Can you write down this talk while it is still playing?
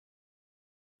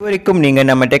வரைக்கும் நீங்கள்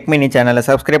நம்ம டெக் மினி சேனலை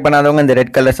சப்ஸ்கிரைப் பண்ணாதவங்க இந்த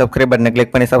ரெட் கலர் சப்ஸ்கிரைப் பட்டனை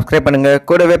கிளிக் பண்ணி சப்ஸ்கிரைப் பண்ணுங்கள்.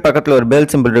 கூடவே பக்கத்தில் ஒரு பெல்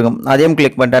சிம்பிள் இருக்கும், அதையும்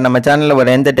கிளிக் பண்ணிட்டா நம்ம சேனலில்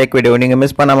வர எந்த டெக் வீடியோ நீங்கள்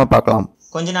மிஸ் பண்ணாமல் பார்க்கலாம்.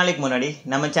 கொஞ்ச நாளைக்கு முன்னாடி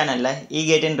நம்ம சேனலில்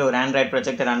e8ன்ற ஒரு ஆண்ட்ராய்ட்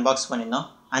ப்ரொஜெக்டர் அன்பாக்ஸ் பண்ணியிருந்தோம்.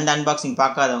 அந்த அன்பாக்சிங்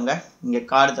பார்க்காதவங்க இங்கே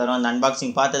கார்டு தரோம், அந்த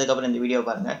அன்பாக்சிங் பார்த்ததுக்கப்புறம் இந்த வீடியோ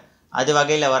பாருங்கள். அது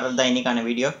வகையில் வர்றது தான் இன்றைக்கான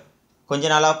வீடியோ. கொஞ்ச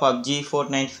நாளாக பப்ஜி,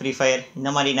 ஃபோர்ட்நைட், ஃப்ரீ ஃபயர் இந்த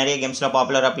மாதிரி நிறைய கேம்ஸில்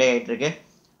பாப்புலராக ப்ளே ஆகிட்டுருக்கு.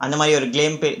 அந்த மாதிரி ஒரு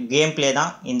கேம் ப்ளே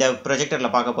தான் இந்த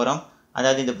ப்ரொஜெக்டரில் பார்க்க போகிறோம்.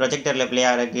 அதாவது இந்த ப்ரொஜெக்டரில் ப்ளே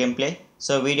ஆகிற கேம் ப்ளே.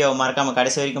 ஸோ வீடியோவை மறக்காமல்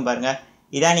கடைசி வரைக்கும் பாருங்கள்.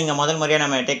 இதான் நீங்கள் முதல் முறையாக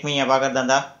நம்ம டெக் மினியை பார்க்குறதா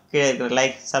இருந்தால் கீழே இருக்கிற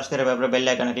லைக், சப்ஸ்கிரைப், அப்புறம் பெல்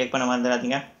ஐக்கானை கிளிக் பண்ண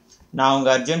மறந்துடாதீங்க. நான்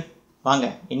உங்கள் அர்ஜுன். வாங்க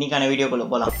இன்றைக்கான வீடியோக்குள்ளே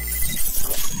போகலாம்.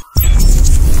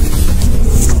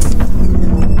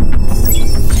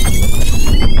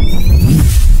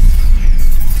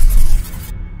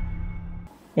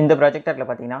 இந்த ப்ராஜெக்டரில்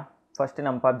பார்த்தீங்கன்னா ஃபஸ்ட்டு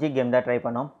நம்ம பப்ஜி கேம் தான் ட்ரை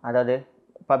பண்ணோம். அதாவது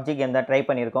பப்ஜி கேம் தான் ட்ரை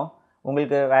பண்ணியிருக்கோம்.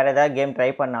 உங்களுக்கு வேறு ஏதாவது கேம் ட்ரை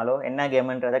பண்ணாலோ என்ன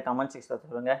கேமுன்றதை கமெண்ட் செக்ஷனில்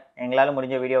சொல்லுங்கள். எங்களால்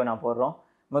முடிஞ்ச வீடியோவை நான் போடுறோம்.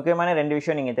 முக்கியமான 2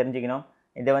 விஷயம் நீங்கள் தெரிஞ்சுக்கணும்.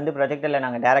 இதை ப்ரொஜெக்டரில்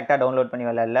நாங்கள் டேரெக்டாக டவுன்லோட் பண்ணி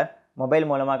விளையாடல, மொபைல்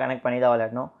மூலமாக கனெக்ட் பண்ணி தான்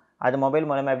விளையாடணும். அது மொபைல்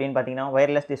மூலமாக எப்படின்னு பார்த்தீங்கன்னா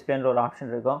ஒயர்லெஸ் டிஸ்பிளேன்ற ஒரு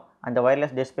ஆப்ஷன் இருக்கும். அந்த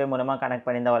ஒயர்லெஸ் டிஸ்பிளே மூலமாக கனெக்ட்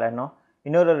பண்ணி தான் விளையாடணும்.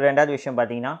 இன்னொரு 2வது விஷயம்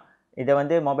பார்த்தீங்கன்னா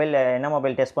இதை மொபைலில் என்ன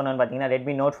மொபைல் டெஸ்ட் பண்ணோன்னு பார்த்தீங்கன்னா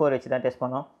ரெட்மி நோட் 4 வச்சு தான் டெஸ்ட்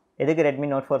பண்ணோம். எதுக்கு ரெட்மி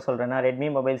நோட் 4 சொல்கிறேன்னா, ரெட்மி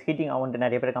மொபைல்ஸ் ஹீட்டிங் ஆகுன்ட்டு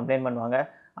நிறைய பேர் கம்ப்ளைண்ட் பண்ணுவாங்க.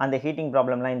 அந்த ஹீட்டிங்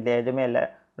ப்ராப்ளம்லாம் இதில் எதுவுமே இல்லை,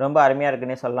 ரொம்ப அருமையாக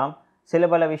இருக்குன்னே சொல்லலாம். சில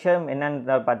பல விஷயம்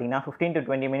என்னென்னு பார்த்தீங்கன்னா 15 to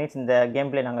 20 மினிட்ஸ் இந்த கேம்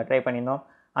ப்ளே நாங்கள் ட்ரை பண்ணியிருந்தோம்.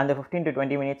 அந்த 15 to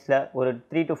 20 மினிட்ஸில் ஒரு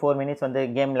 3 to 4 மினிட்ஸ்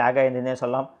கேம் லேக் ஆகிருந்ததுன்னே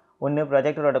சொல்லலாம். ஒன்று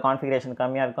ப்ரொஜெக்டரோட கான்ஃபிகரேஷன்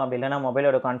கம்மியாக இருக்கும், அப்படி இல்லைனா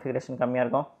மொபைலோட கான்ஃபிகரேஷன் கம்மியாக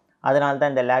இருக்கும். அதனால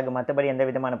தான் இந்த லேக். மற்றபடி எந்த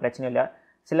விதமான பிரச்சனையும் இல்லை.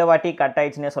 சில வாட்டி கட்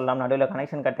ஆகிடுச்சுன்னே சொல்லலாம், நடுவில்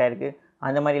கனெக்ஷன் கட் ஆகிருக்கு,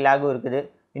 அந்த மாதிரி லேகும் இருக்குது.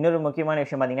 இன்னொரு முக்கியமான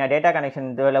விஷயம் பார்த்தீங்கன்னா டேட்டா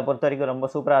கனெக்ஷன் இதில் பொறுத்த வரைக்கும் ரொம்ப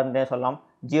சூப்பராக இருந்தே சொல்லலாம்.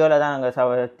 ஜியோவில் தான்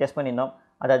நாங்கள் டெஸ்ட் பண்ணியிருந்தோம்.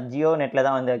 அதாவது ஜியோ நெட்டில்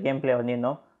தான் கேம் ப்ளே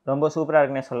வந்திருந்தோம். ரொம்ப சூப்பராக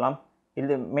இருக்குன்னே சொல்லலாம்.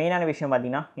 இது மெயினான விஷயம்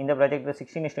பார்த்தீங்கன்னா இந்த ப்ராஜெக்டர்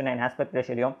 16:9 ஆஸ்பெக்ட்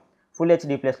ரேஷியோலையும் ஃபுல்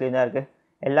HD ப்ளஸ்லேயும் தான் இருக்குது.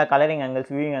 எல்லா கலரிங்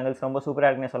ஆங்கிள்ஸ், வியூவிங் ஆங்கிள்ஸ் ரொம்ப சூப்பராக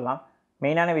இருக்குன்னே சொல்லலாம்.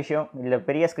 மெயினான விஷயம் இதில்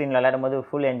பெரிய ஸ்க்ரீனில் விளையாடும் போது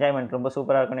ஃபுல் என்ஜாய்மெண்ட் ரொம்ப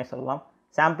சூப்பராக இருக்குன்னே சொல்லலாம்.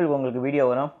 சாம்பிள் உங்களுக்கு வீடியோ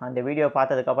வரும், அந்த வீடியோ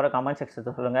பார்த்ததுக்கப்புறம் கமெண்ட்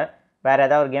செக்ஷனில் சொல்லுங்கள். வேறு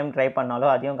ஏதாவது ஒரு கேம் ட்ரை பண்ணாலோ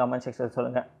அதையும் கமெண்ட் செக்ஷனில்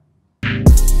சொல்லுங்கள்.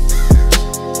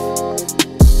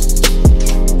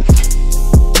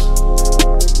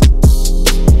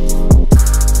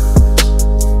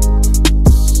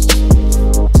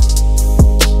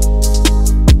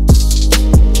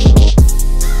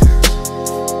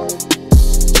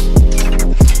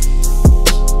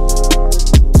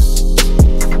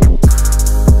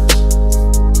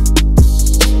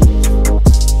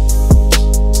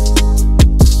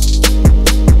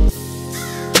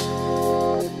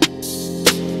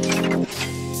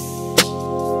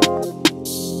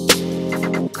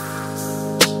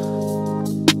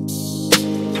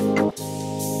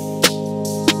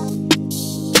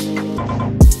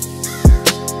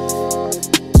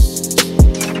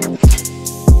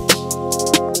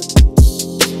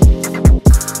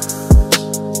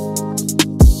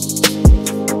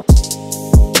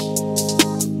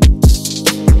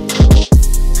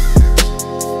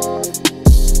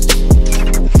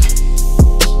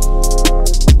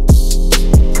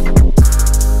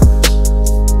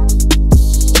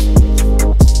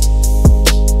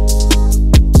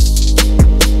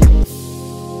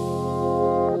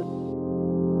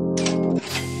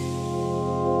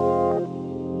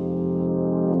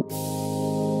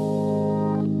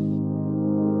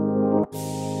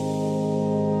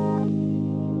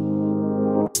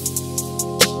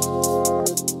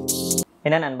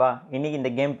 என்ன நண்பா, இன்றைக்கி இந்த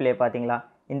கேம் ப்ளே பார்த்தீங்களா?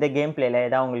 இந்த கேம் ப்ளேயில்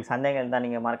ஏதாவது உங்களுக்கு சந்தேகம் இருந்தால்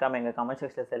நீங்கள் மறக்காமல் எங்கள் கமெண்ட்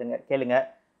செக்ஷனில் கேளுங்க.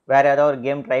 வேறு ஏதாவது ஒரு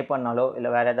கேம் ட்ரை பண்ணாலோ இல்லை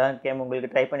வேறு ஏதாவது கேம் உங்களுக்கு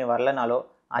ட்ரை பண்ணி வரலனாலோ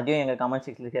அதையும் எங்கள் கமெண்ட்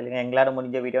செக்ஷனில் கேளுங்க. எங்களால்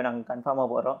முடிஞ்ச வீடியோ நாங்கள் கன்ஃபார்மாக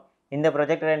போடுறோம். இந்த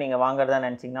ப்ரொஜெக்டரை நீங்கள் வாங்குறதா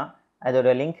நினச்சிங்கன்னா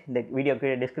அதோட லிங்க் இந்த வீடியோ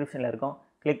கீழே டிஸ்கிரிப்ஷனில் இருக்கும்,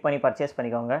 கிளிக் பண்ணி பர்ச்சேஸ்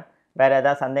பண்ணிக்கோங்க. வேறு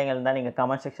ஏதாவது சந்தேகங்கள் இருந்தால் நீங்கள்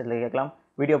கமெண்ட் செக்ஷனில் கேட்கலாம்.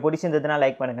 வீடியோ பிடிச்சிருந்ததுன்னா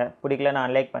லைக் பண்ணுங்கள், பிடிக்கலன்னா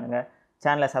அன்லைக் பண்ணுங்கள்.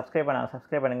 சேனலை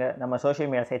சப்ஸ்கிரைப் பண்ணுங்கள். நம்ம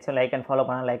social media சைட்ஸும் like and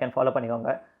follow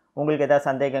பண்ணிக்கோங்க. உங்களுக்கு ஏதாவது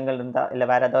சந்தேகங்கள் இருந்தால் இல்லை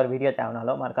வேறு ஏதாவது ஒரு வீடியோ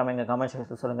தேவைனாலும் மறக்காமல் எங்கள் கமெண்ட்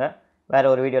செக்ஷனில் சொல்லுங்கள்.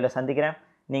 வேறு ஒரு வீடியோவில் சந்திக்கிறேன்.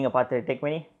 நீங்கள் பார்த்து டெக்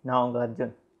மினி. நான் உங்கள்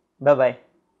அர்ஜுன். பை.